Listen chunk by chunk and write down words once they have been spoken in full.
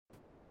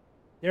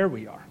There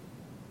we are.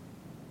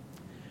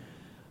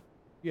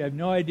 You have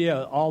no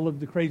idea all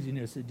of the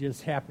craziness that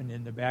just happened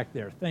in the back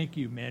there. Thank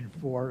you, men,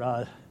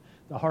 for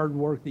the hard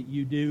work that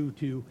you do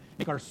to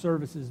make our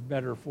services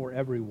better for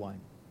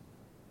everyone.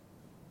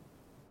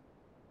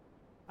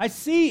 I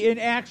see in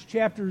Acts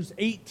chapters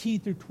 18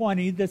 through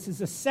 20, this is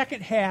the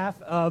second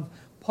half of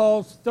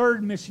Paul's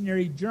third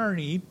missionary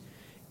journey.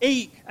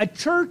 A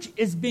church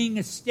is being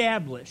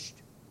established.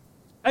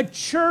 A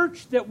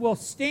church that will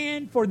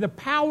stand for the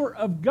power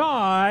of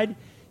God,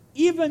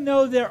 even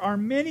though there are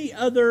many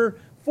other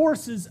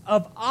forces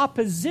of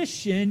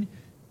opposition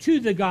to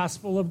the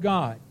gospel of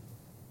God.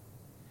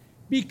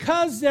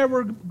 Because there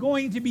were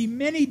going to be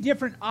many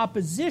different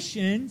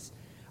oppositions,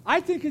 I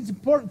think it's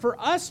important for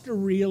us to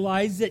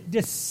realize that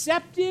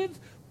deceptive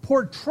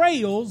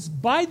portrayals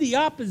by the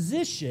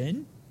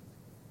opposition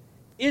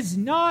is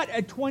not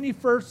a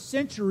 21st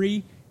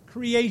century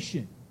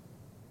creation.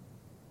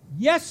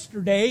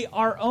 Yesterday,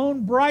 our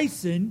own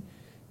Bryson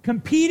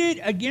competed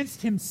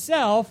against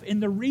himself in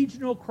the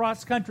regional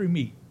cross-country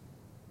meet.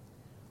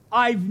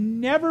 I've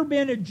never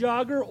been a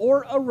jogger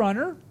or a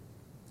runner,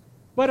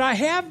 but I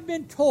have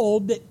been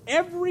told that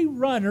every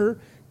runner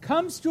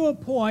comes to a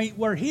point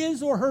where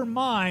his or her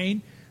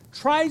mind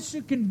tries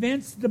to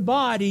convince the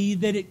body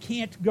that it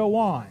can't go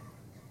on.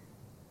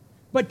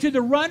 But to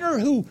the runner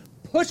who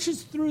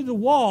pushes through the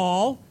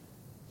wall,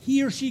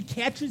 he or she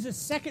catches a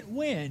second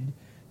wind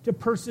to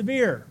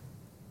persevere.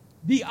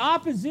 The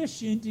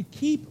opposition to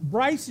keep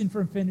Bryson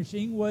from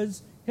finishing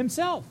was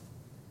himself.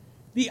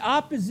 The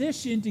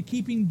opposition to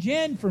keeping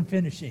Jen from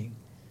finishing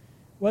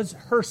was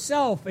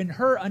herself and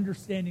her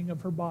understanding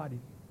of her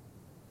body.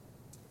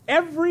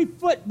 Every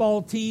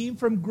football team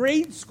from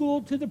grade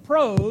school to the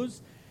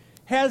pros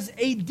has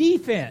a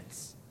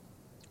defense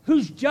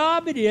whose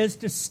job it is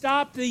to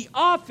stop the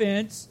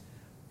offense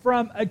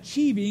from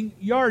achieving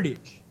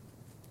yardage.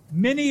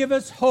 Many of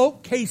us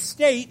hope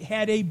K-State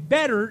had a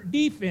better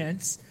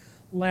defense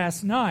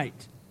last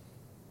night.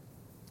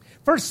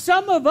 For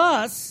some of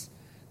us,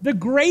 the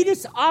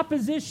greatest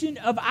opposition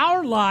of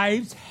our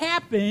lives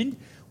happened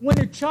when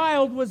a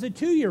child was a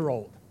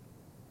 2-year-old.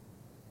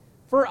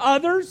 For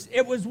others,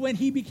 it was when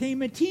he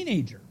became a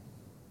teenager.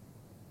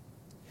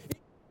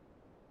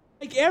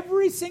 Like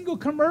every single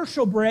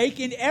commercial break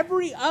and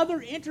every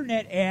other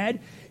internet ad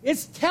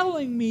is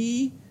telling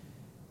me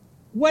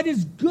what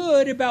is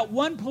good about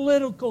one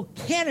political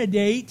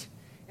candidate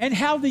and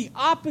how the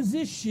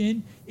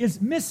opposition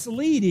is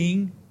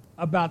misleading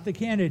about the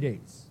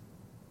candidates.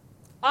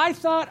 I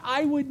thought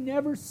I would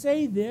never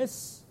say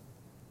this,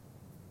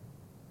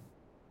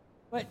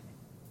 but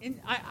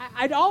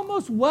I'd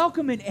almost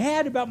welcome an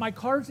ad about my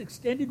car's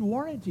extended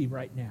warranty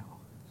right now.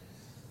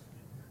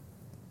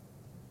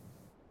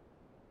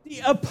 The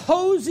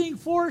opposing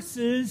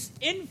forces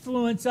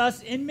influence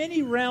us in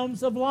many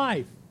realms of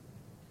life.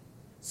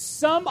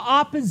 Some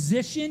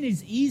opposition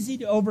is easy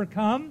to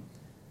overcome.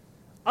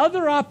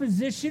 Other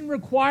opposition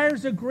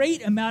requires a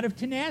great amount of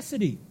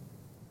tenacity.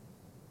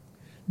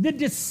 The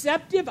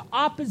deceptive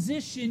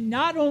opposition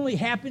not only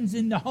happens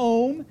in the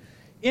home,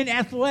 in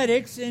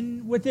athletics,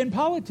 and within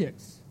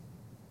politics.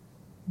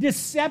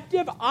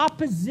 Deceptive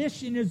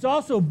opposition is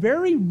also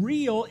very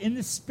real in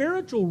the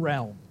spiritual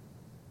realm.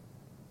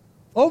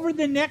 Over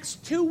the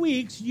next 2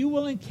 weeks, you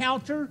will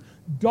encounter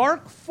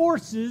dark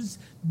forces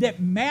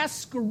that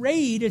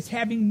masquerade as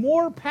having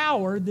more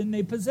power than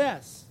they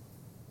possess.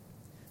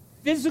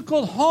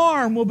 Physical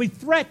harm will be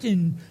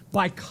threatened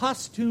by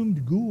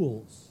costumed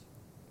ghouls.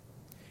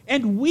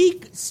 And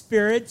weak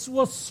spirits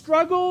will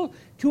struggle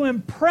to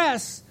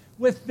impress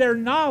with their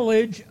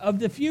knowledge of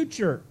the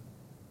future.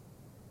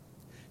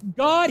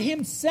 God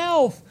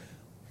himself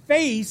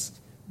faced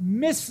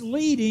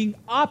misleading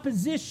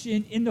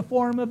opposition in the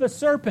form of a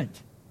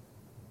serpent.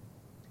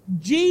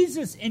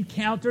 Jesus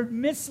encountered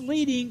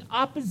misleading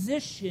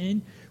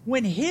opposition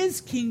when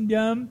his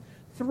kingdom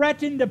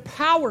threatened the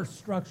power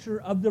structure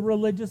of the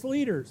religious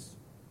leaders.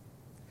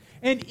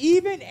 And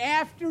even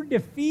after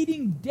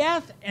defeating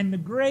death and the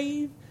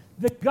grave,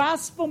 the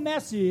gospel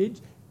message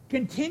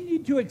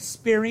continued to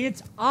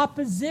experience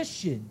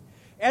opposition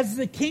as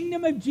the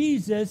kingdom of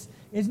Jesus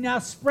is now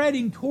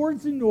spreading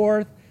towards the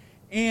north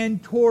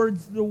and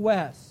towards the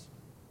west.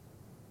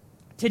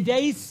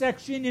 Today's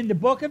section in the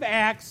book of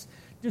Acts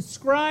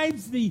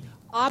describes the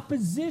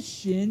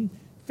opposition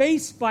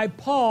faced by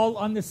Paul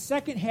on the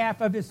second half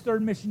of his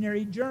third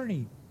missionary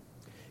journey.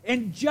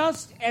 And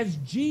just as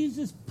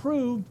Jesus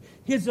proved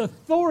his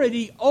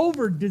authority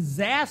over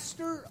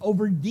disaster,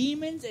 over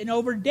demons, and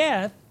over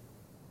death,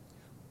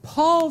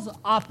 Paul's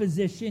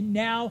opposition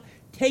now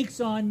takes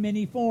on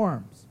many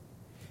forms.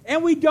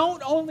 And we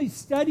don't only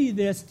study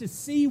this to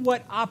see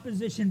what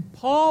opposition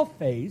Paul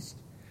faced.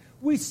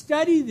 We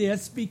study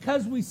this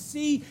because we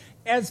see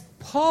as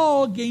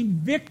Paul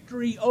gained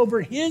victory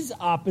over his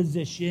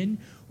opposition,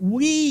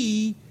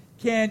 we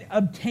can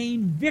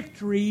obtain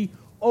victory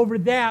over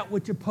that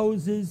which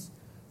opposes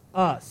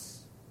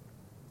us.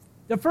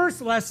 The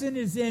first lesson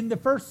is in the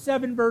first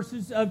 7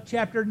 verses of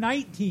chapter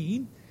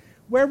 19,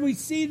 where we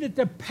see that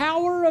the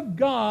power of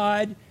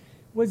God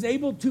was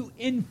able to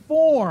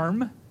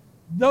inform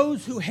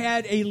those who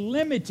had a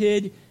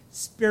limited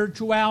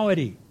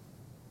spirituality.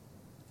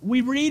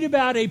 We read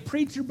about a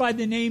preacher by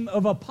the name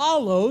of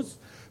Apollos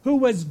who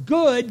was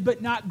good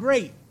but not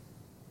great.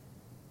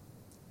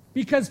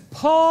 Because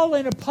Paul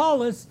and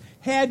Apollos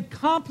had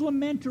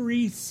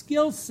complementary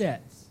skill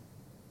sets.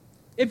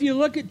 If you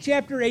look at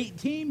chapter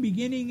 18,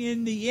 beginning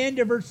in the end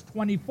of verse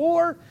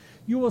 24,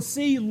 you will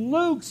see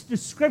Luke's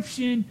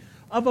description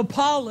of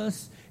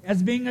Apollos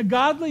as being a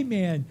godly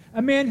man,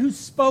 a man who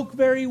spoke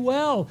very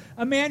well,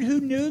 a man who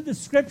knew the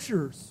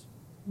Scriptures.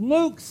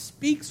 Luke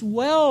speaks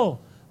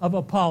well of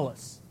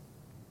Apollos.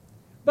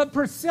 But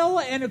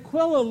Priscilla and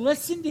Aquila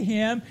listen to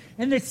him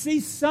and they see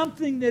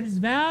something that is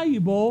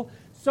valuable.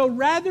 So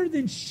rather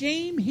than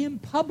shame him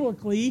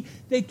publicly,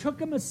 they took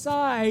him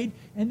aside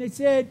and they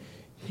said,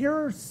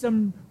 here is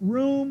some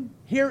room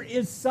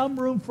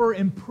for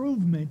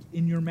improvement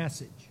in your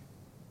message.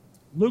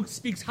 Luke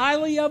speaks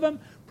highly of him.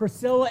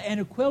 Priscilla and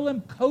Aquila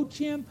coach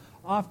him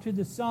off to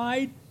the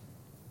side.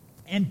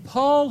 And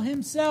Paul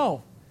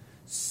himself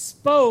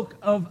spoke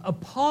of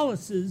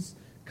Apollos'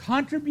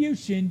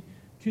 contribution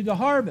to the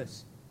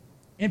harvest.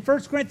 In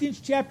 1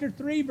 Corinthians chapter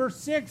 3, verse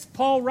 6,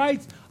 Paul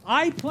writes,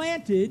 I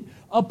planted,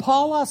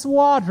 Apollos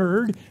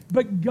watered,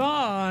 but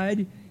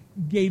God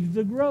gave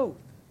the growth.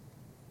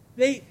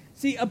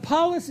 See,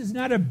 Apollos is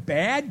not a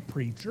bad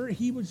preacher.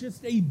 He was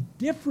just a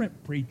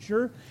different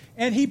preacher,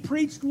 and he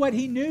preached what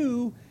he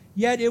knew,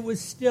 yet it was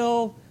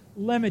still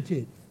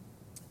limited.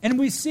 And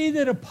we see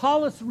that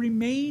Apollos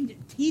remained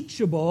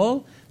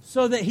teachable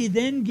so that he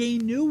then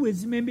gained new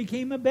wisdom and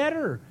became a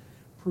better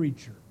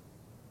preacher.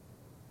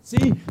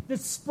 See, the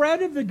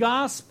spread of the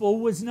gospel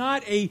was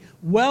not a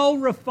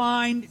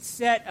well-refined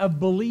set of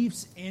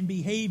beliefs and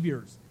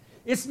behaviors.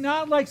 It's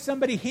not like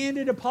somebody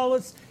handed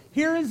Apollos,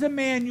 here is a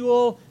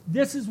manual,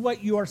 this is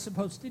what you are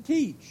supposed to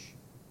teach.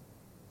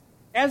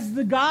 As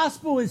the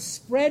gospel is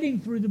spreading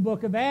through the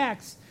book of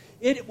Acts,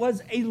 it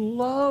was a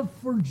love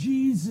for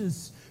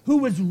Jesus, who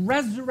was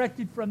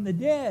resurrected from the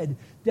dead,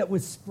 that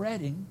was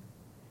spreading.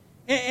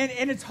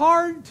 And it's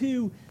hard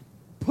to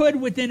put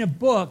within a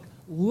book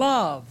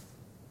love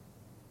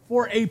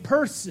for a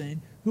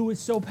person who is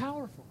so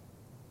powerful.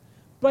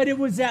 But it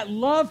was that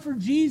love for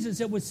Jesus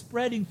that was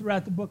spreading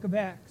throughout the book of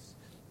Acts.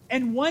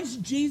 And once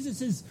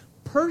Jesus'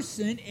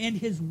 person and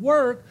his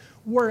work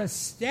were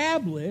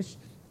established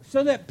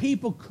so that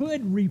people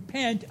could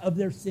repent of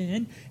their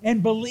sin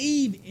and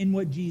believe in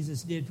what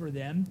Jesus did for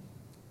them,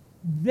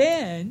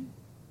 then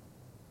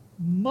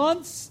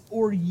months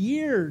or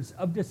years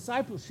of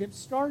discipleship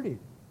started.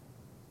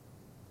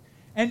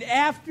 And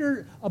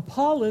after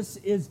Apollos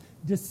is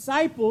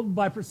discipled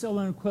by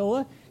Priscilla and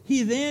Aquila,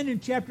 he then, in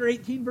chapter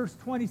 18, verse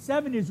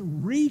 27, is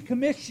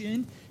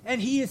recommissioned,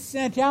 and he is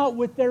sent out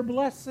with their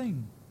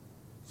blessing.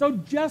 So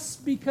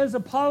just because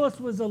Apollos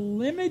was a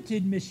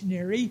limited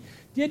missionary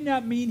did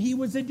not mean he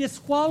was a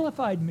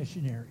disqualified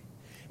missionary.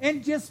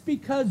 And just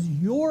because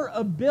your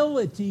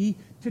ability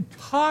to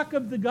talk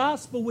of the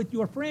gospel with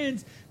your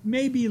friends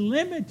may be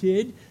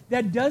limited,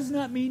 that does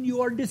not mean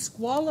you are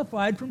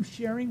disqualified from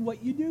sharing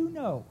what you do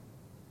know.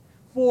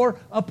 For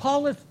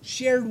Apollos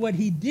shared what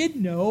he did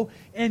know,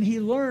 and he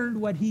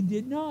learned what he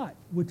did not,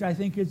 which I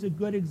think is a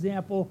good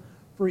example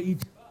for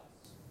each of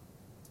us.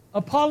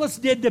 Apollos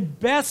did the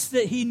best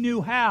that he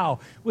knew how,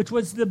 which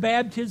was the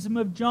baptism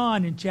of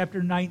John in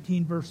chapter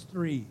 19, verse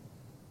 3.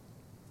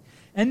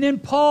 And then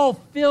Paul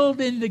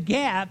filled in the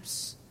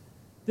gaps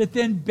that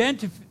then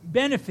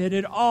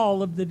benefited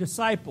all of the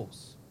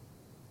disciples.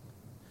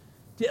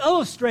 To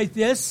illustrate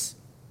this,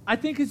 I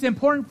think it's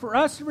important for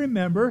us to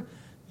remember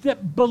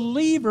that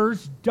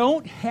believers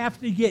don't have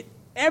to get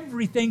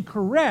everything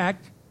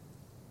correct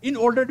in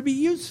order to be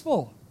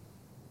useful.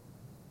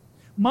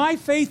 My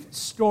faith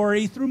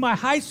story through my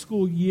high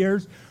school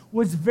years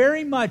was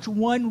very much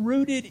one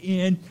rooted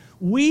in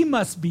we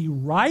must be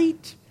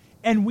right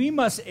and we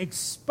must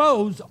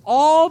expose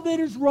all that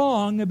is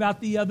wrong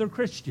about the other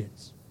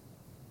Christians.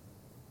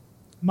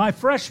 My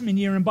freshman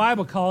year in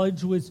Bible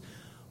college was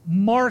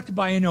marked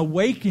by an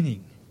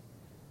awakening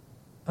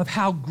of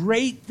how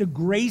great the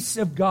grace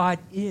of God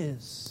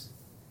is,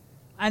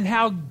 and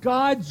how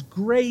God's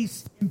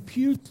grace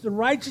imputes the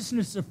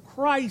righteousness of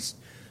Christ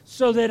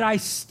so that I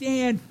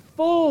stand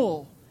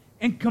full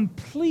and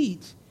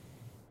complete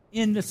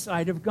in the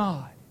sight of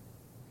God.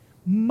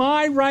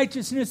 My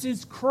righteousness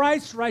is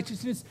Christ's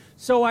righteousness,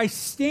 so I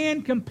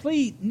stand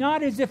complete,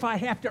 not as if I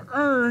have to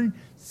earn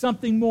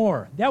something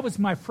more. That was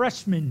my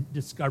freshman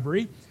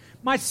discovery.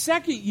 My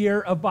second year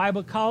of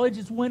Bible college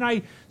is when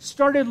I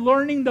started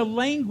learning the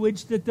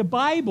language that the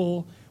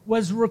Bible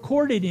was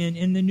recorded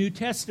in the New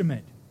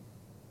Testament.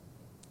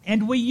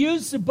 And we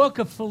used the book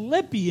of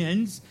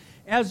Philippians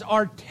as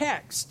our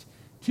text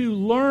to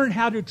learn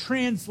how to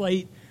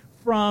translate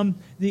from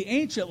the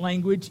ancient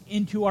language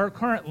into our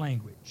current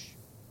language.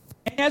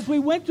 And as we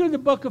went through the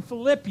book of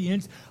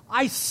Philippians,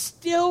 I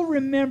still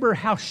remember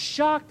how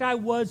shocked I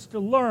was to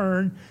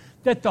learn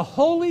that the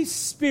Holy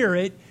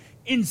Spirit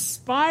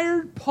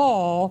inspired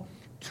Paul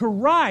to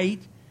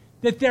write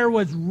that there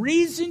was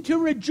reason to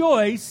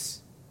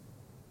rejoice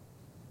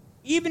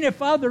even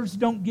if others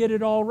don't get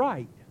it all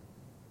right.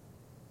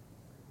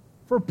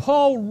 For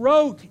Paul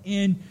wrote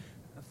in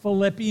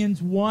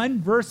Philippians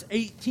 1, verse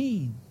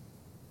 18,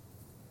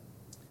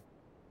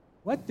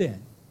 what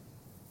then?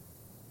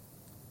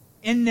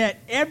 In that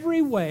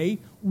every way,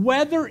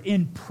 whether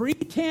in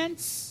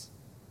pretense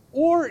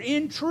or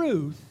in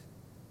truth,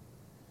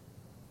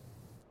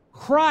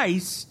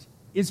 Christ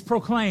is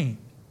proclaimed.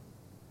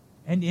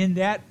 And in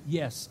that,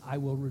 yes, I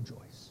will rejoice.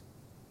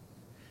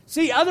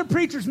 See, other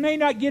preachers may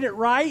not get it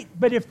right,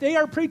 but if they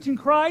are preaching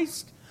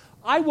Christ,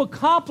 I will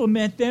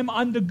compliment them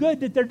on the good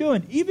that they're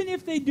doing. Even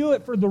if they do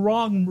it for the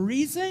wrong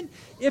reason,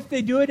 if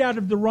they do it out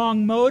of the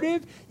wrong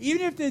motive,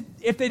 even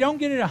if they don't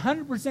get it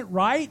 100%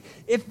 right,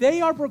 if they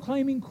are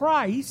proclaiming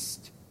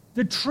Christ,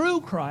 the true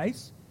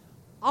Christ,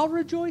 I'll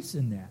rejoice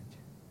in that.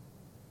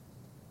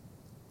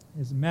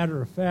 As a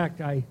matter of fact,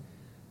 I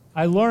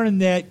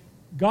learned that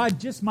God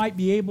just might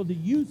be able to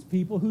use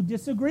people who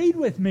disagreed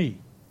with me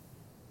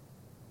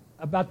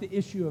about the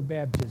issue of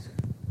baptism,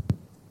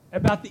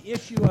 about the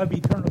issue of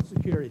eternal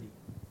security,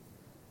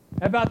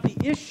 about the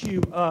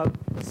issue of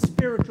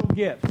spiritual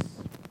gifts.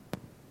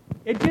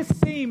 It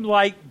just seemed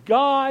like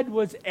God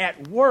was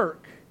at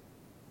work,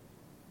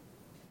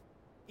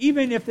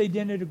 even if they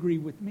didn't agree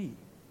with me.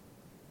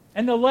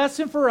 And the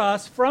lesson for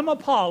us from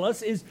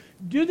Apollos is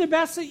do the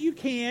best that you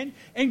can,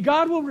 and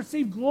God will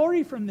receive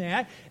glory from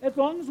that as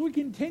long as we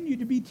continue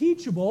to be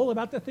teachable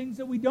about the things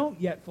that we don't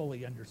yet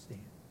fully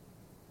understand.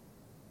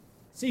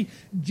 See,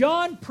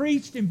 John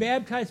preached and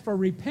baptized for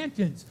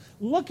repentance,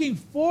 looking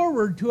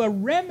forward to a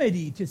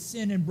remedy to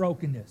sin and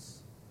brokenness.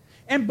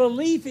 And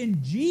belief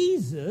in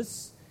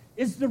Jesus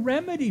is the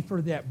remedy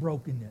for that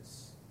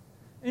brokenness.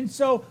 And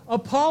so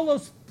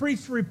Apollos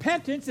preached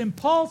repentance, and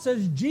Paul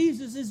says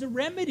Jesus is a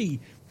remedy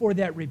for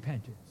that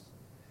repentance.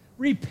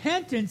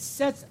 Repentance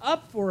sets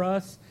up for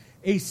us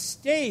a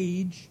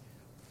stage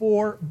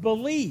for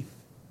belief.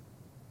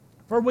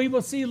 For we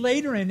will see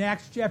later in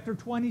Acts chapter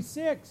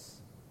 26,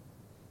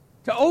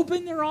 to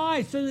open their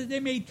eyes so that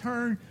they may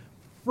turn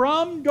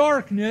from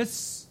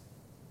darkness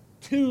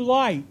to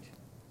light,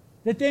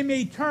 that they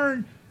may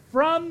turn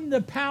from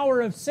the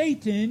power of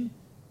Satan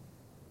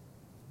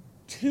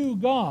to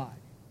God.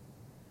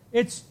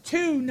 It's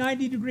two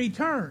 90-degree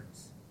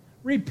turns.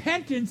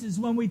 Repentance is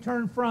when we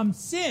turn from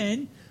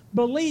sin.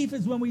 Belief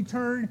is when we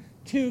turn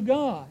to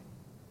God.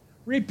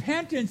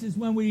 Repentance is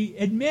when we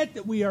admit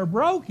that we are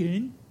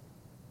broken,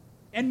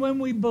 and when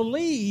we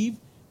believe,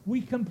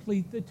 we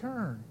complete the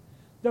turn.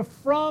 The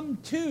from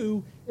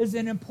to is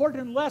an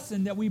important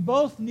lesson that we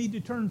both need to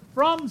turn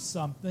from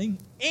something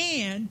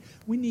and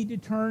we need to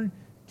turn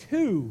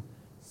to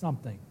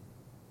something.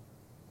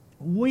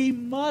 We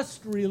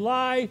must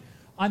rely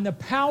on the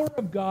power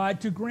of God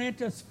to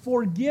grant us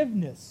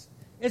forgiveness.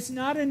 It's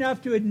not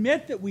enough to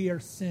admit that we are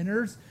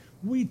sinners.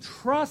 We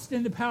trust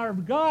in the power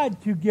of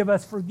God to give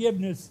us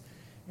forgiveness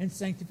and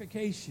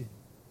sanctification.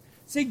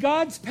 See,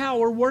 God's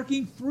power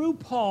working through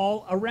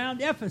Paul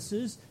around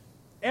Ephesus,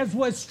 as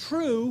was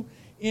true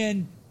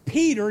in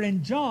Peter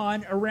and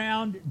John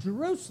around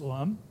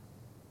Jerusalem,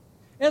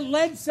 it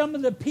led some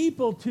of the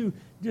people to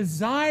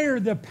desire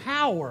the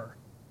power,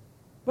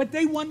 but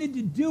they wanted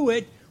to do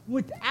it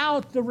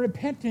without the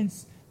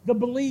repentance, the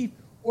belief,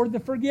 or the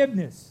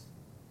forgiveness.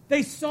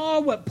 They saw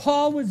what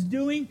Paul was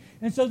doing,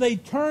 and so they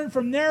turned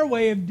from their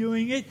way of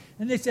doing it,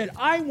 and they said,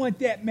 I want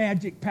that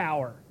magic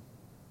power.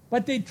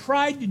 But they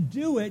tried to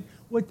do it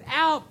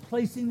without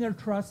placing their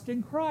trust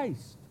in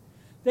Christ.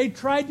 They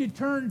tried to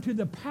turn to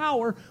the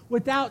power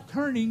without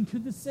turning to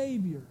the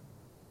Savior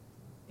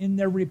in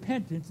their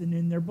repentance and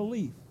in their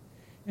belief.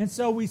 And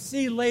so we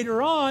see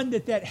later on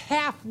that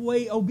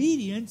halfway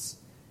obedience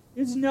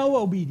is no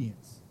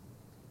obedience.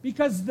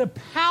 Because the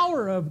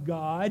power of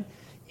God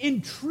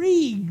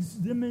intrigues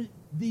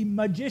the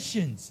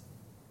magicians.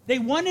 They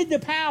wanted the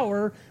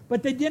power,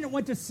 but they didn't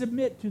want to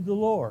submit to the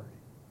Lord.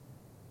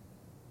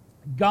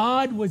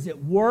 God was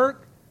at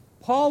work.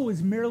 Paul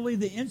was merely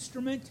the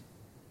instrument.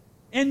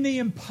 And the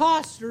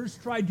imposters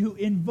tried to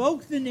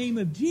invoke the name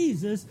of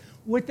Jesus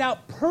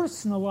without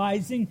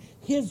personalizing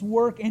his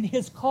work and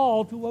his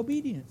call to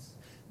obedience.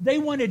 They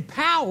wanted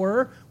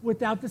power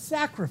without the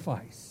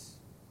sacrifice.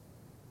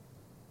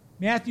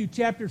 Matthew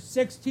chapter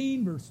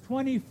 16, verse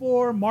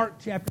 24, Mark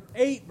chapter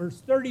 8, verse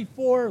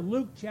 34,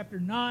 Luke chapter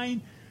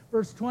 9,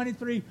 verse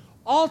 23.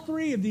 All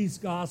three of these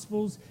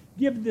Gospels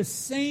give the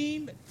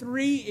same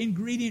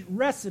three-ingredient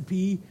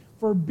recipe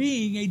for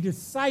being a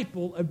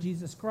disciple of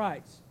Jesus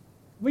Christ.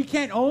 We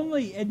can't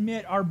only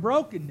admit our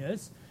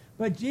brokenness,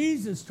 but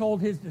Jesus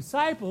told his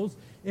disciples,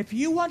 if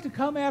you want to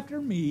come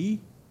after me,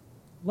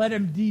 let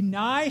him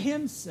deny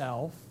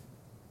himself,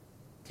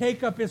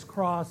 take up his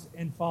cross,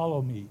 and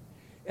follow me.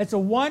 It's a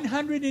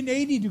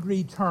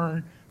 180-degree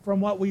turn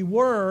from what we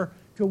were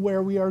to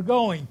where we are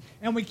going.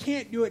 And we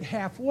can't do it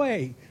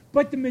halfway.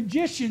 But the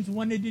magicians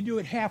wanted to do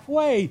it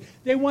halfway.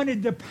 They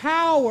wanted the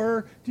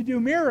power to do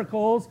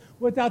miracles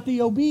without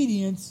the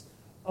obedience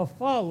of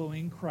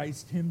following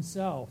Christ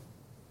himself.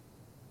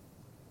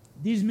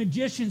 These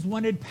magicians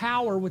wanted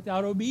power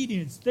without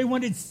obedience. They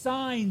wanted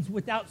signs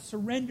without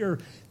surrender.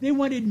 They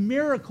wanted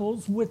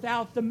miracles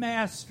without the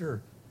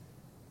master.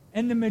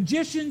 And the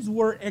magicians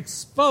were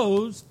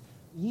exposed,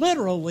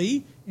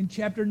 literally, in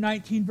chapter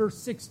 19, verse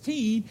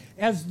 16,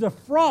 as the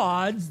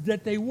frauds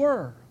that they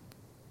were.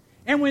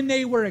 And when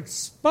they were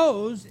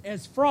exposed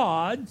as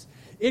frauds,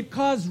 it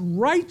caused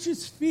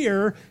righteous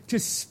fear to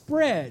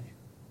spread.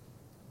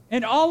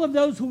 And all of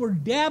those who were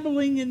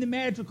dabbling in the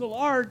magical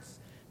arts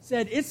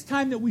said, it's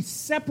time that we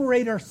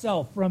separate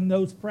ourselves from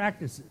those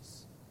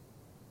practices.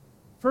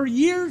 For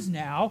years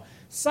now,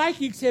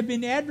 psychics have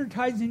been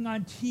advertising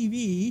on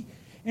TV,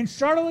 and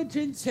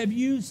charlatans have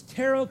used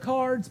tarot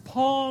cards,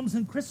 palms,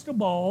 and crystal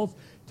balls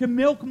to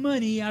milk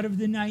money out of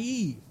the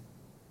naive.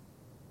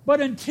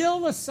 But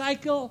until a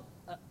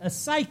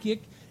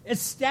psychic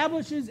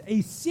establishes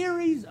a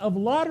series of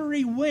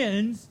lottery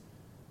wins,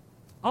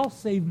 I'll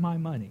save my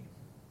money.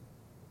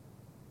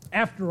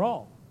 After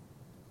all,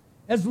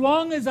 as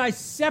long as I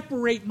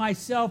separate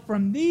myself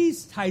from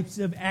these types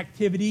of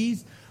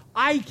activities,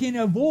 I can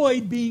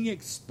avoid being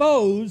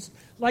exposed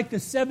like the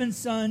 7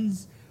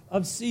 sons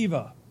of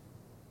Sceva.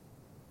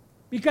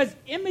 Because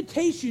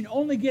imitation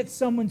only gets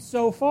someone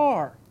so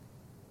far.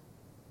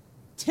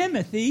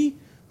 Timothy,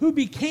 who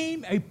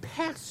became a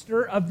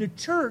pastor of the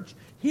church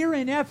here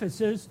in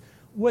Ephesus,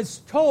 was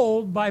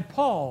told by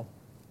Paul,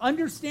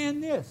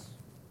 understand this,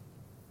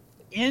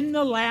 in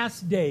the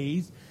last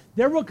days,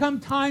 there will come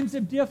times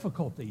of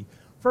difficulty,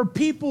 for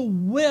people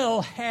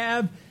will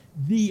have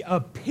the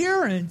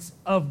appearance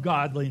of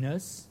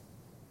godliness,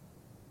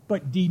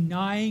 but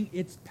denying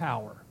its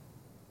power.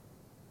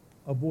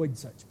 Avoid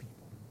such people.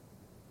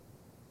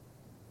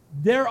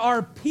 There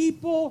are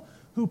people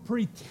who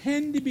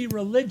pretend to be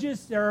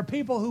religious. There are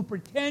people who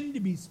pretend to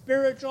be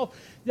spiritual.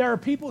 There are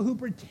people who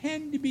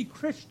pretend to be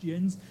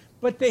Christians,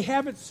 but they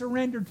haven't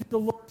surrendered to the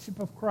lordship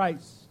of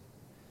Christ.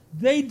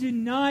 They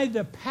deny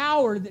the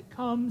power that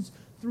comes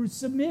through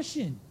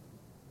submission.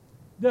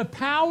 The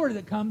power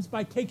that comes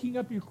by taking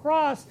up your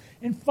cross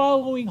and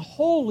following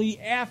wholly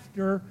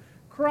after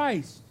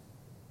Christ.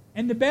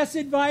 And the best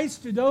advice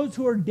to those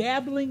who are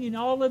dabbling in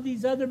all of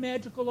these other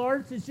magical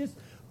arts is just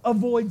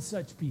avoid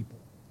such people.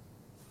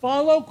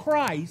 Follow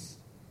Christ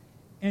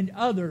and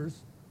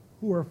others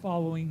who are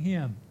following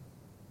him.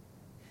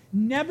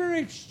 Never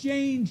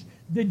exchange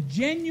the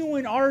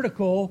genuine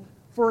article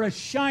for a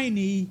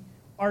shiny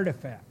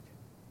artifact.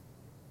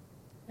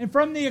 And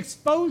from the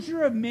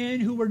exposure of men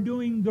who were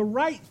doing the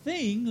right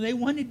thing, they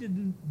wanted to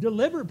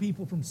deliver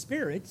people from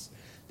spirits.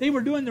 They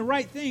were doing the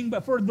right thing,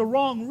 but for the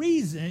wrong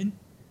reason.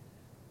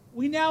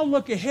 We now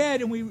look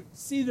ahead and we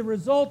see the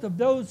result of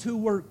those who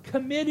were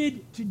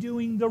committed to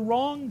doing the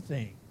wrong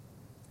thing.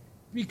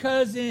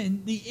 Because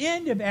in the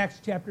end of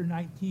Acts chapter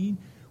 19,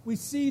 we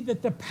see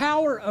that the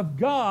power of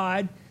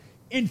God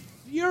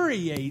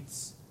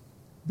infuriates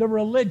the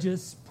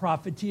religious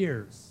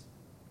profiteers.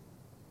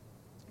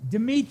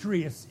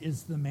 Demetrius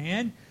is the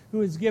man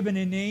who is given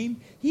a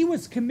name. He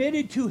was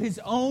committed to his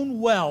own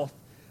wealth,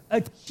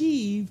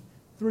 achieved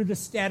through the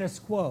status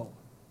quo.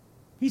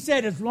 He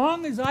said, as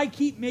long as I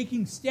keep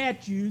making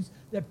statues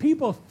that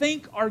people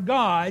think are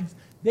gods,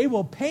 they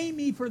will pay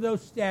me for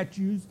those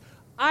statues.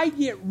 I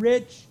get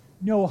rich,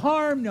 no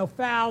harm, no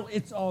foul,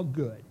 it's all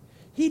good.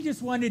 He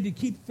just wanted to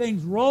keep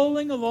things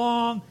rolling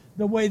along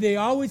the way they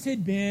always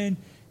had been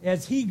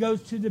as he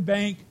goes to the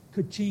bank,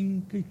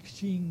 ka-ching,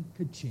 ka-ching,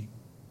 ka-ching.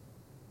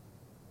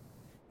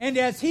 And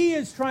as he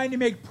is trying to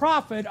make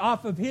profit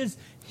off of his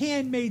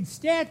handmade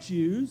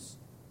statues,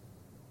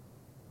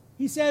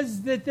 he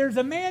says that there's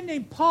a man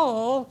named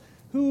Paul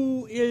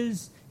who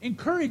is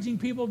encouraging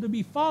people to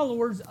be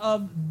followers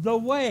of the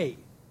Way.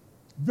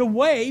 The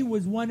Way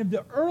was one of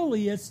the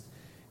earliest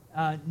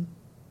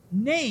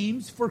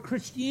names for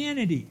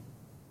Christianity.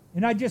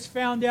 And I just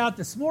found out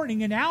this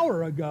morning, an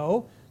hour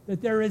ago,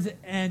 that there is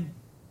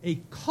a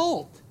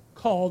cult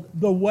called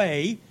the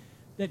Way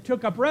that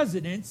took up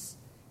residence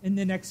in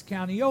the next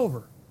county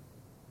over.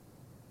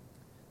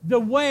 The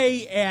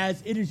Way,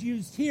 as it is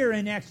used here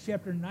in Acts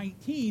chapter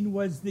 19,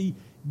 was the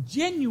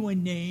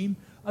genuine name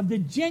of the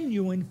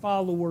genuine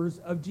followers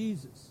of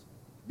Jesus.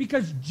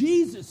 Because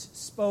Jesus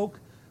spoke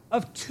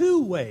of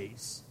 2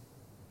 ways.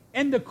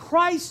 And the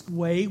Christ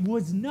way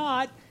was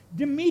not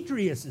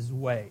Demetrius'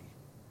 way.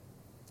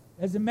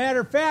 As a matter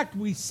of fact,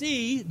 we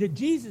see that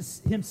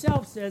Jesus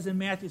himself says in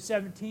Matthew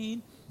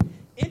 17,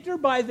 enter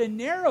by the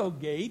narrow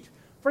gate,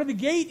 for the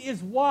gate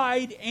is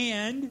wide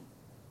and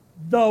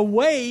the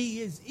way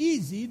is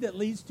easy that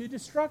leads to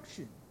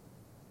destruction.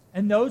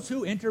 And those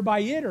who enter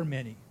by it are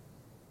many.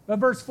 But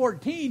verse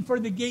 14, for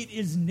the gate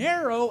is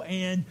narrow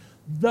and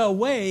the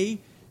way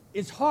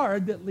is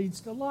hard that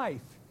leads to life.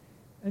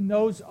 And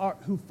those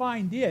who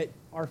find it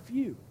are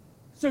few.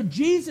 So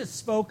Jesus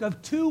spoke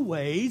of 2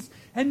 ways,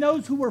 and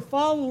those who were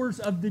followers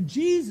of the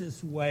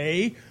Jesus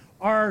way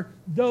are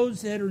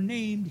those that are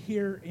named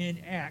here in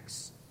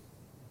Acts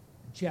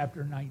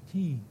chapter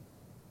 19.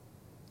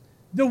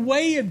 The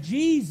way of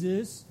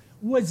Jesus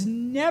was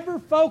never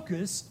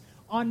focused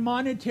on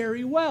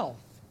monetary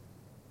wealth.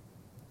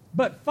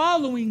 But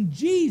following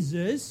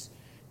Jesus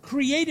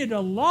created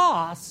a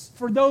loss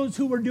for those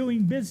who were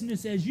doing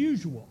business as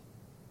usual.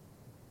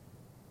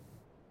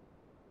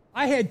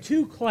 I had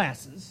 2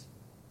 classes,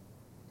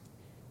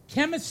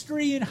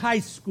 chemistry in high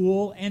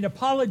school and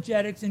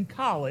apologetics in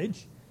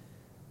college.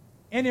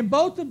 And in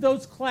both of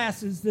those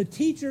classes, the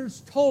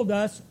teachers told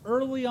us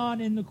early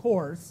on in the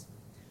course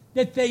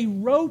that they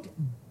wrote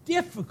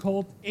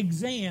difficult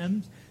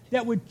exams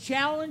that would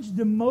challenge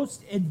the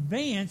most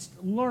advanced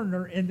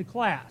learner in the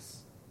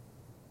class.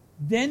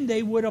 Then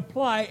they would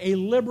apply a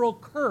liberal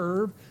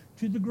curve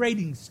to the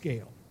grading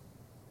scale.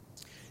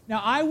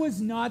 Now, I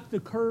was not the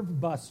curve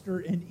buster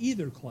in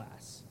either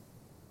class.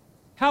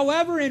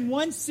 However, in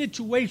one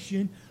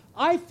situation,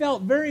 I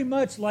felt very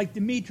much like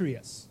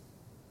Demetrius.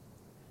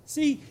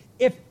 See,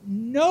 if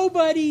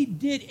nobody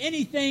did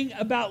anything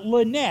about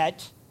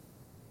Lynette,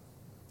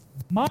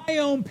 my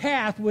own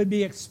path would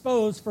be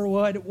exposed for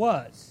what it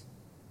was: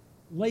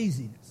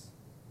 laziness.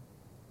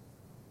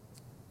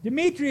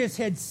 Demetrius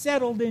had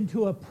settled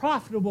into a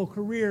profitable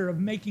career of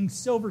making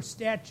silver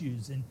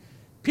statues, and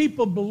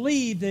people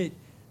believed that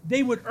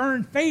they would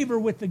earn favor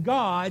with the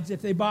gods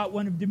if they bought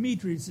one of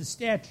Demetrius'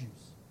 statues.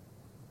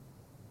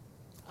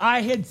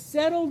 I had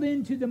settled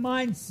into the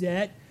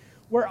mindset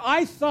where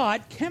I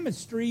thought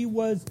chemistry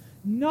was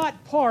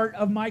not part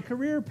of my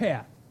career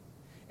path,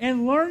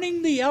 and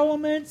learning the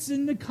elements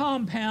and the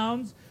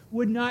compounds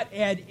would not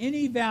add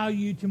any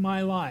value to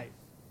my life.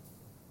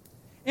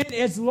 And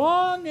as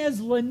long as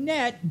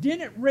Lynette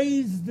didn't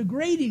raise the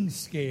grading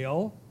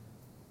scale,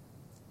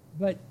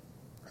 but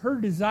her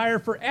desire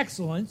for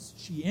excellence,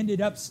 she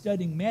ended up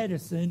studying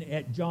medicine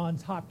at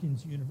Johns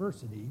Hopkins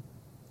University.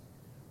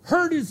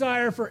 Her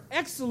desire for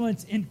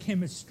excellence in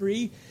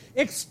chemistry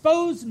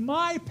exposed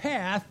my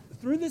path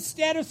through the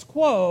status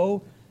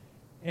quo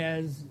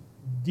as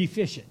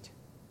deficient.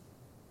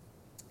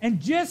 And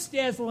just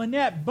as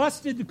Lynette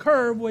busted the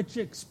curve, which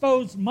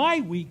exposed my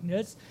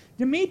weakness,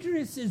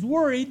 Demetrius is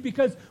worried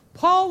because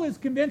Paul is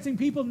convincing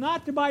people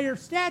not to buy her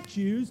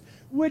statues,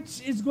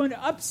 which is going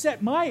to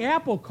upset my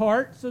apple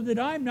cart so that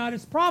I'm not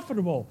as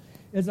profitable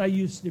as I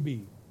used to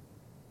be.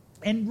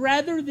 And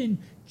rather than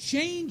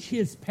change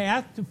his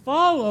path to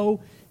follow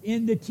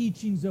in the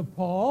teachings of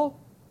Paul,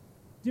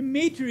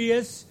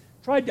 Demetrius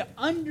tried to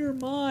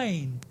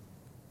undermine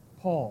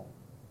Paul.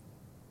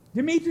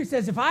 Demetrius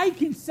says, if I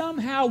can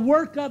somehow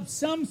work up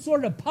some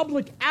sort of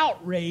public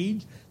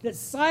outrage that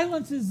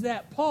silences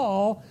that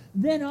Paul,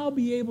 then I'll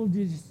be able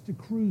to just to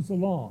cruise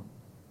along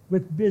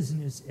with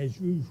business as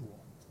usual.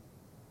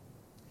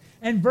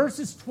 And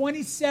verses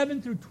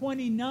 27 through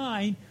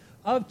 29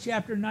 of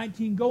chapter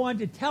 19 go on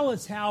to tell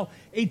us how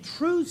a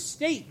true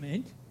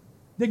statement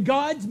that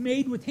gods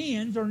made with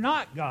hands are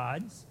not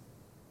gods.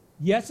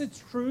 Yes,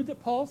 it's true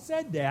that Paul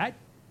said that,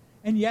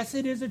 and yes,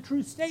 it is a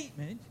true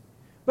statement.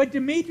 But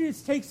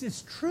Demetrius takes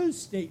this true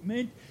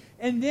statement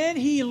and then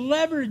he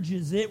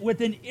leverages it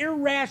with an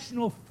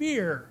irrational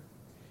fear.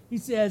 He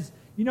says,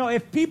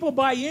 if people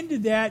buy into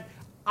that,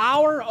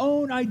 our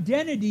own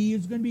identity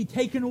is going to be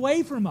taken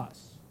away from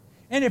us.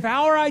 And if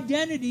our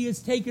identity is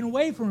taken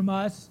away from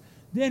us,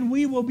 then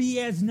we will be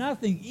as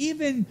nothing.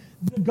 Even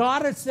the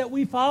goddess that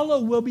we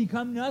follow will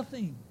become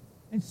nothing.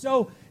 And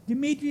so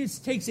Demetrius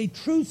takes a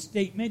true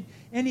statement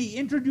and he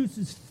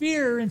introduces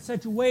fear in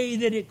such a way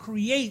that it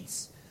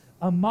creates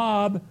a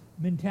mob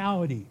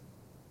mentality.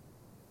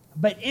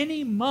 But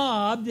any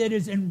mob that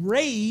is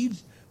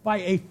enraged by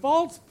a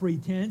false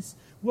pretense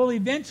will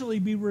eventually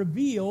be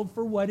revealed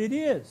for what it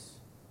is.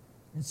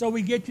 And so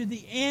we get to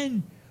the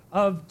end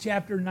of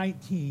chapter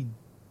 19,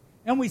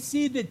 and we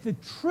see that the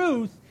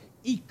truth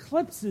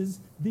eclipses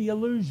the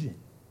illusion.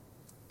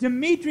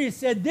 Demetrius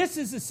said this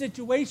is a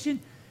situation,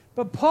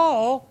 but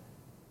Paul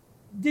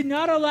did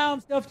not allow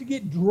himself to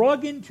get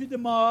drug into the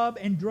mob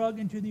and drug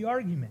into the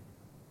argument.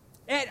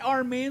 At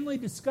our Manly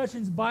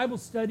Discussions Bible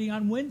study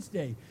on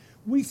Wednesday,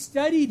 we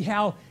studied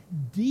how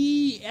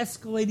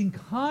de-escalating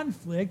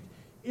conflict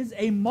is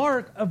a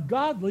mark of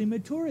godly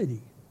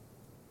maturity.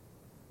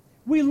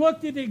 We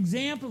looked at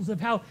examples of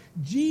how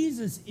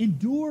Jesus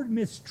endured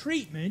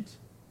mistreatment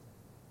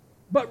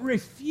but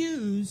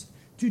refused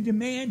to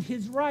demand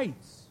his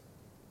rights.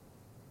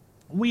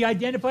 We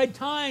identified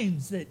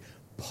times that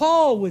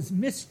Paul was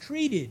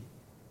mistreated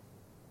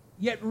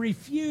yet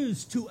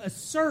refused to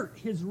assert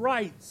his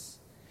rights.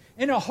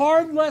 And a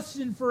hard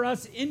lesson for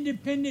us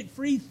independent,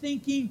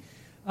 free-thinking,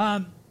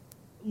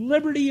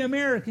 liberty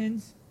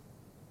Americans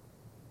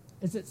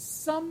is that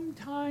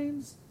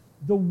sometimes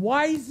the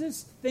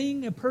wisest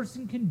thing a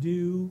person can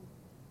do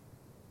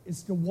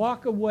is to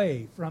walk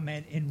away from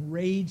an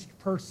enraged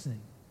person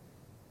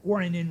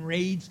or an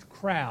enraged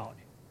crowd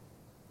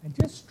and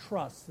just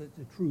trust that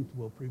the truth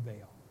will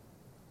prevail.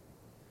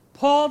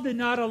 Paul did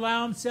not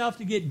allow himself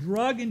to get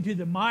dragged into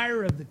the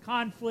mire of the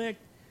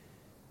conflict.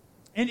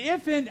 And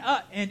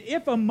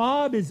if a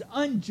mob is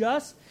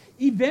unjust,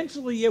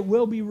 eventually it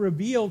will be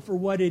revealed for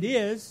what it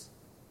is.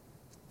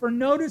 For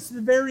notice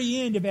the very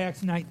end of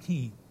Acts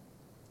 19.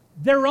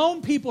 Their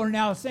own people are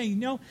now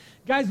saying,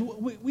 guys,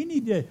 we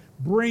need to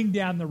bring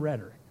down the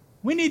rhetoric.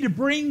 We need to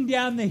bring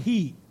down the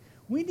heat.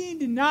 We need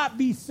to not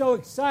be so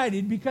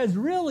excited because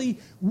really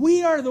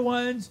we are the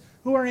ones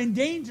who are in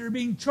danger of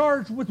being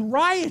charged with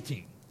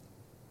rioting.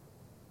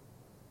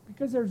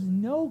 Because there's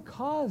no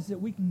cause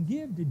that we can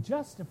give to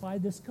justify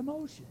this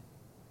commotion.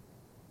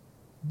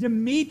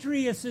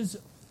 Demetrius's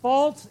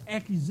false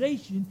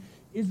accusation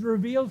is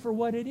revealed for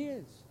what it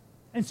is.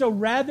 And so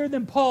rather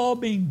than Paul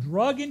being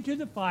dragged into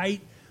the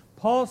fight,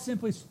 Paul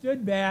simply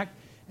stood back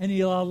and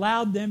he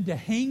allowed them to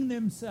hang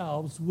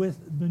themselves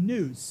with the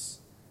noose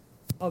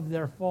of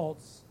their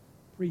false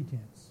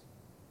pretense.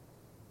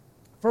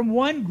 From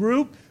one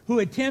group who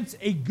attempts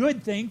a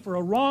good thing for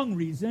a wrong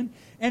reason,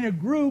 and a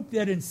group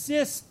that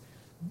insists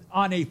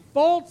on a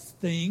false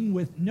thing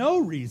with no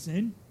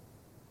reason,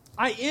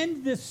 I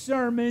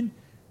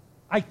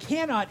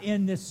cannot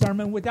end this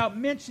sermon without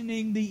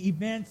mentioning the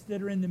events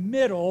that are in the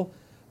middle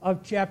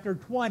of chapter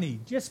 20,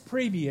 just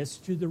previous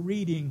to the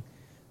reading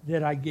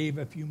that I gave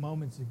a few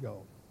moments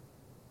ago.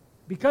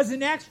 Because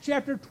in Acts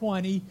chapter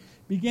 20,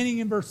 beginning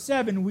in verse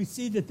 7, we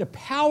see that the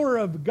power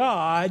of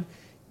God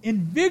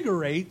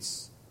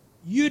invigorates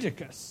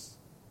Eutychus.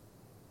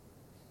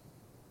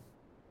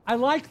 I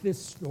like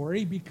this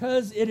story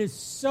because it is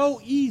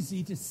so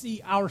easy to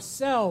see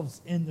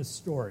ourselves in the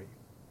story.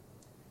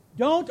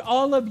 Don't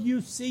all of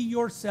you see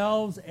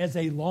yourselves as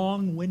a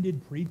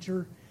long-winded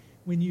preacher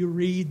when you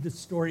read the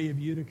story of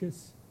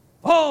Eutychus?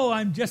 Oh,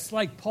 I'm just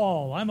like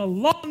Paul. I'm a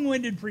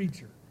long-winded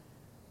preacher.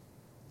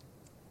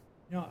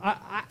 You know,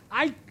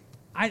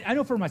 I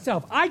know for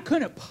myself, I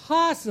couldn't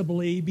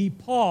possibly be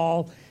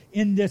Paul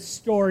in this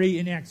story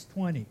in Acts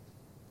 20.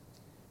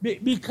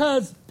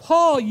 Because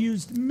Paul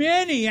used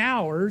many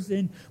hours,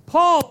 and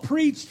Paul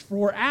preached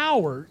for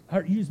hours,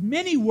 or used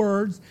many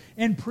words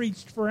and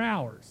preached for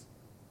hours.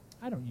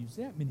 I don't use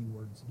that many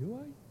words, do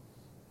I?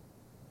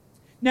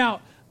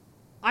 Now,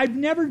 I've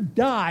never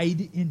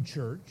died in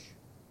church,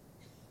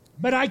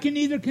 but I can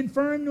neither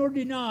confirm nor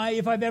deny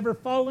if I've ever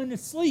fallen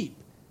asleep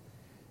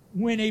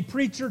when a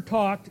preacher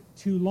talked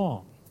too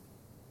long.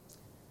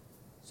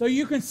 So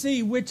you can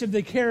see which of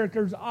the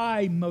characters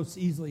I most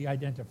easily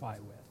identify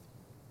with.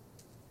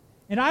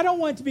 And I don't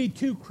want to be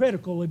too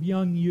critical of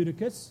young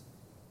Eutychus.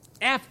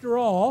 After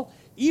all,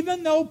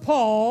 even though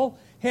Paul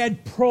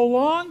had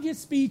prolonged his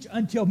speech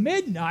until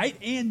midnight,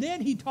 and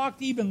then he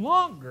talked even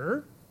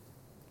longer,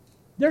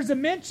 there's a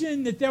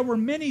mention that there were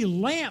many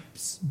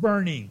lamps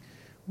burning,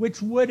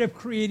 which would have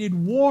created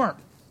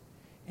warmth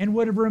and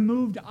would have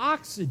removed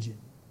oxygen.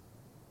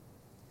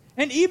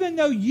 And even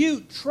though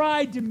Ute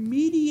tried to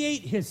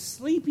mediate his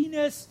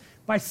sleepiness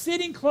by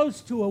sitting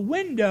close to a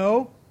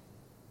window,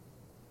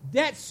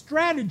 that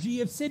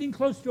strategy of sitting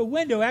close to a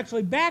window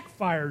actually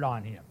backfired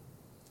on him.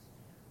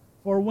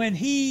 For when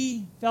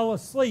he fell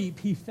asleep,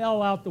 he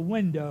fell out the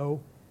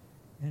window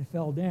and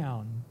fell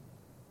down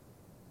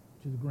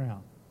to the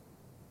ground.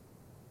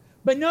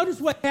 But notice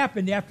what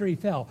happened after he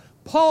fell.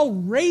 Paul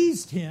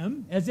raised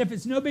him as if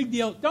it's no big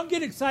deal. Don't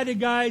get excited,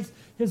 guys.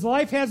 His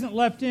life hasn't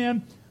left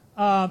him.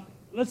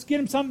 Let's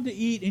get him something to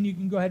eat, and you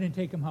can go ahead and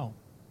take him home.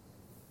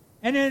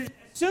 And then as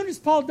soon as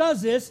Paul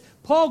does this,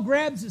 Paul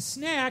grabs a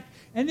snack,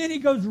 and then he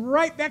goes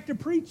right back to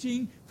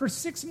preaching for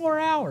 6 more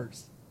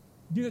hours.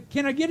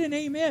 Can I get an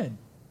amen?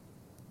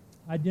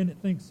 I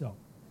didn't think so.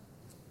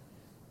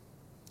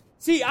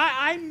 See,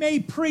 I may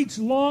preach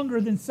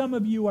longer than some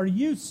of you are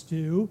used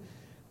to,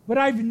 but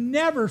I've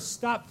never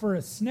stopped for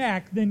a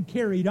snack, then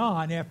carried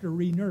on after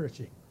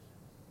renourishing.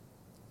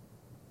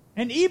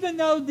 And even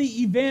though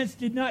the events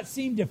did not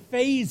seem to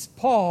faze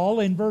Paul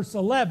in verse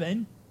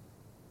 11,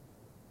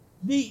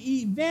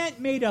 the event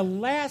made a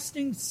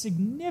lasting,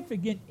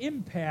 significant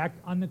impact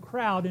on the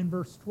crowd in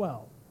verse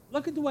 12.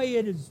 Look at the way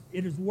it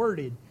is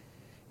worded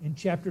in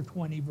chapter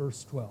 20,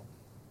 verse 12.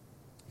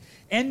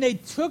 And they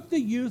took the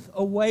youth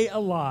away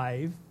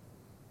alive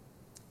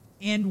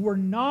and were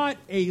not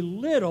a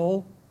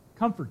little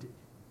comforted.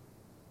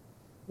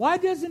 Why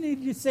doesn't he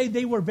just say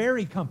they were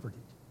very comforted?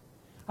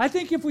 I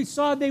think if we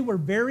saw they were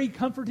very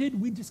comforted,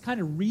 we'd just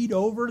kind of read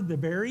over the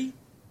very.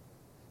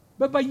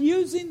 But by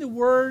using the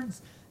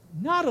words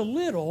not a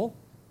little,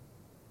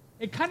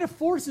 it kind of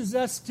forces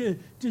us to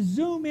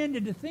zoom in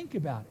and to think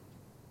about it.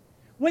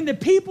 When the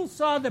people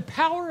saw the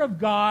power of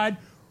God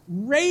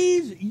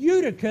raise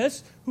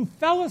Eutychus, who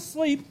fell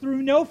asleep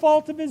through no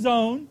fault of his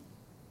own,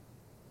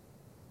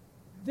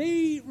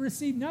 they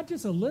received not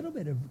just a little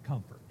bit of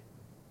comfort.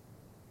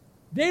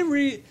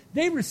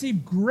 They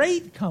received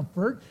great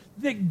comfort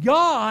that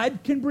God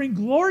can bring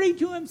glory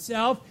to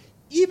himself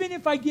even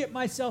if I get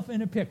myself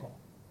in a pickle.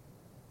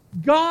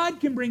 God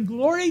can bring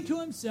glory to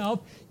himself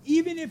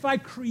even if I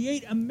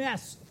create a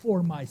mess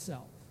for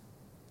myself.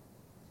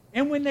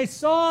 And when they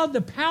saw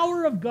the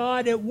power of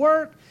God at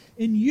work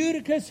in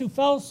Eutychus, who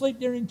fell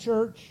asleep there in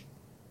church,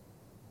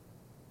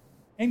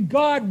 and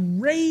God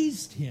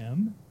raised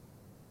him,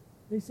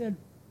 they said,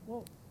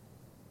 well,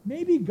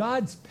 maybe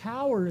God's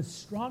power is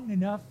strong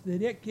enough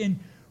that it can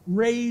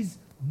raise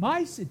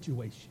my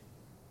situation.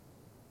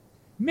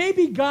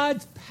 Maybe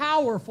God's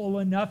powerful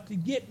enough to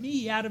get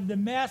me out of the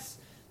mess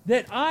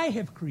that I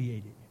have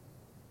created.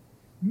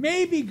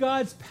 maybe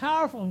God's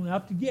powerful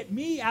enough to get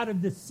me out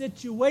of the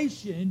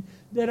situation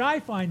that I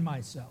find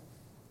myself.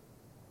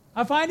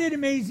 I find it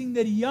amazing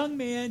that a young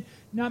man,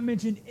 not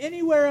mentioned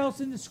anywhere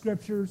else in the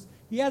Scriptures,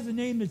 he has a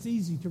name that's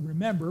easy to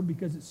remember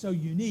because it's so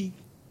unique,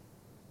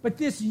 but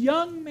this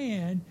young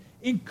man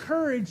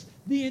encouraged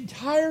the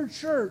entire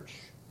church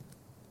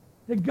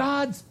that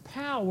God's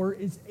power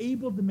is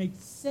able to make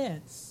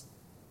sense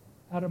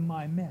out of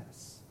my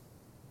mess.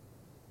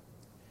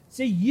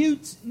 See,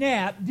 Utes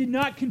nap did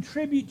not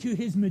contribute to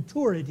his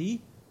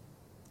maturity.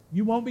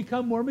 You won't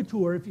become more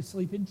mature if you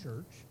sleep in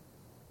church.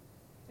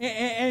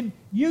 And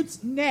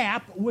Utes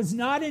nap was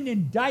not an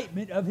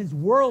indictment of his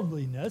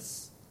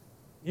worldliness.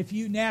 If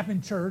you nap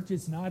in church,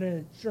 it's not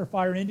a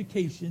surefire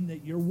indication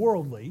that you're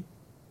worldly.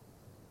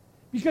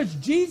 Because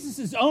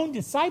Jesus' own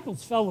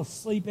disciples fell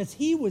asleep as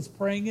he was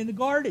praying in the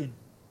garden.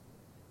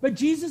 But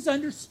Jesus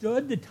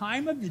understood the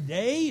time of the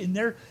day and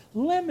their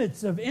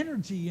limits of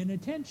energy and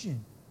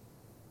attention.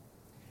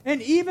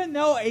 And even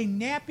though a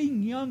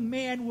napping young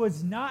man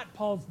was not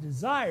Paul's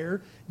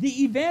desire,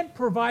 the event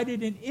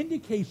provided an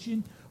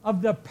indication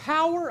of the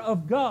power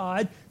of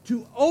God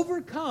to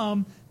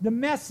overcome the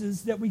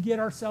messes that we get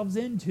ourselves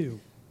into,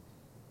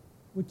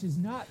 which is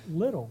not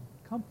little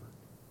comfort.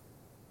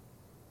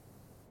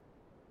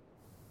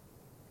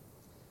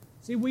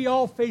 See, we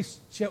all face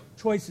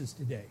choices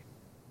today.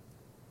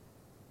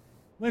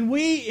 When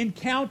we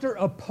encounter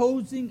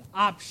opposing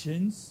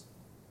options,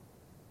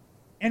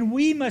 and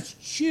we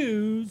must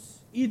choose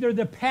either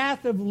the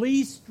path of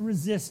least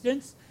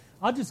resistance,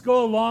 I'll just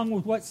go along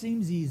with what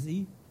seems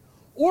easy,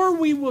 or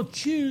we will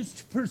choose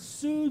to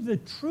pursue the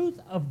truth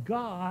of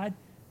God,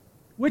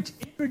 which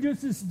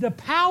introduces the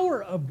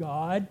power of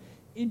God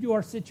into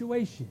our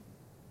situation.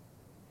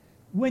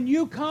 When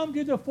you come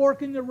to the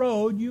fork in the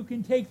road, you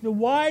can take the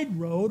wide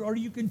road or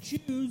you can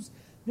choose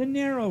the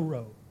narrow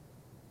road.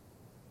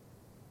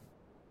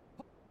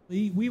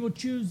 We will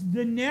choose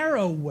the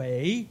narrow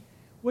way,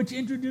 which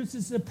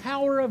introduces the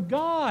power of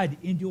God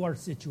into our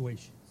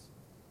situations.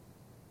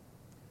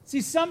 See,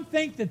 some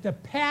think that the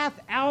path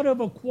out of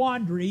a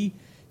quandary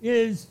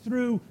is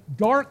through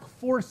dark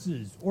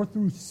forces or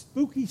through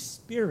spooky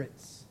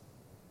spirits.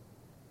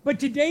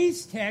 But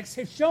today's text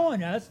has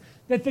shown us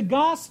that the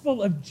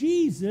gospel of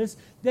Jesus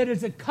that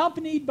is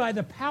accompanied by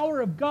the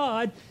power of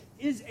God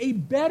is a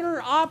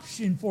better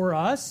option for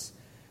us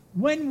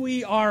when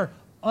we are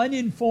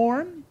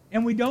uninformed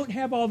and we don't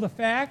have all the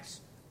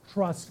facts.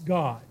 Trust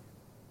God.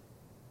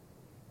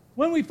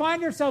 When we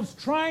find ourselves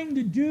trying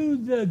to do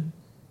the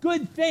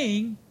good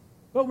thing,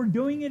 but we're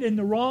doing it in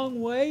the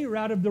wrong way or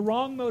out of the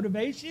wrong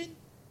motivation,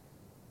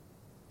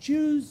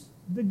 choose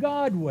the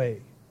God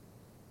way.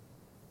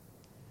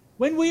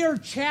 When we are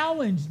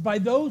challenged by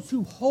those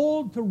who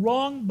hold to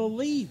wrong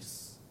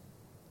beliefs,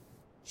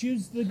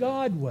 choose the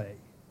God way.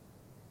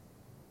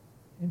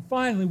 And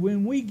finally,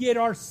 when we get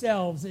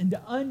ourselves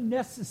into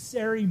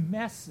unnecessary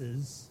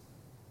messes,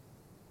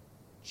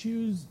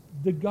 choose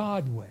the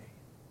God way.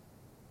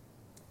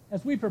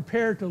 As we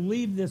prepare to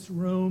leave this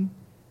room,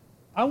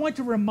 I want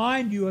to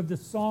remind you of the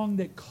song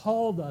that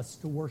called us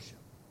to worship.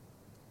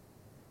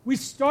 We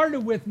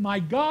started with, "My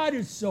God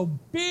is so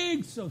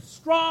big, so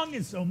strong,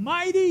 and so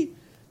mighty,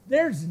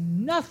 there's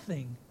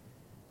nothing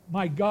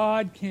my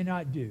God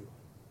cannot do."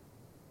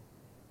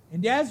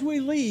 And as we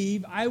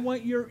leave, I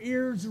want your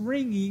ears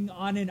ringing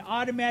on an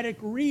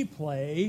automatic replay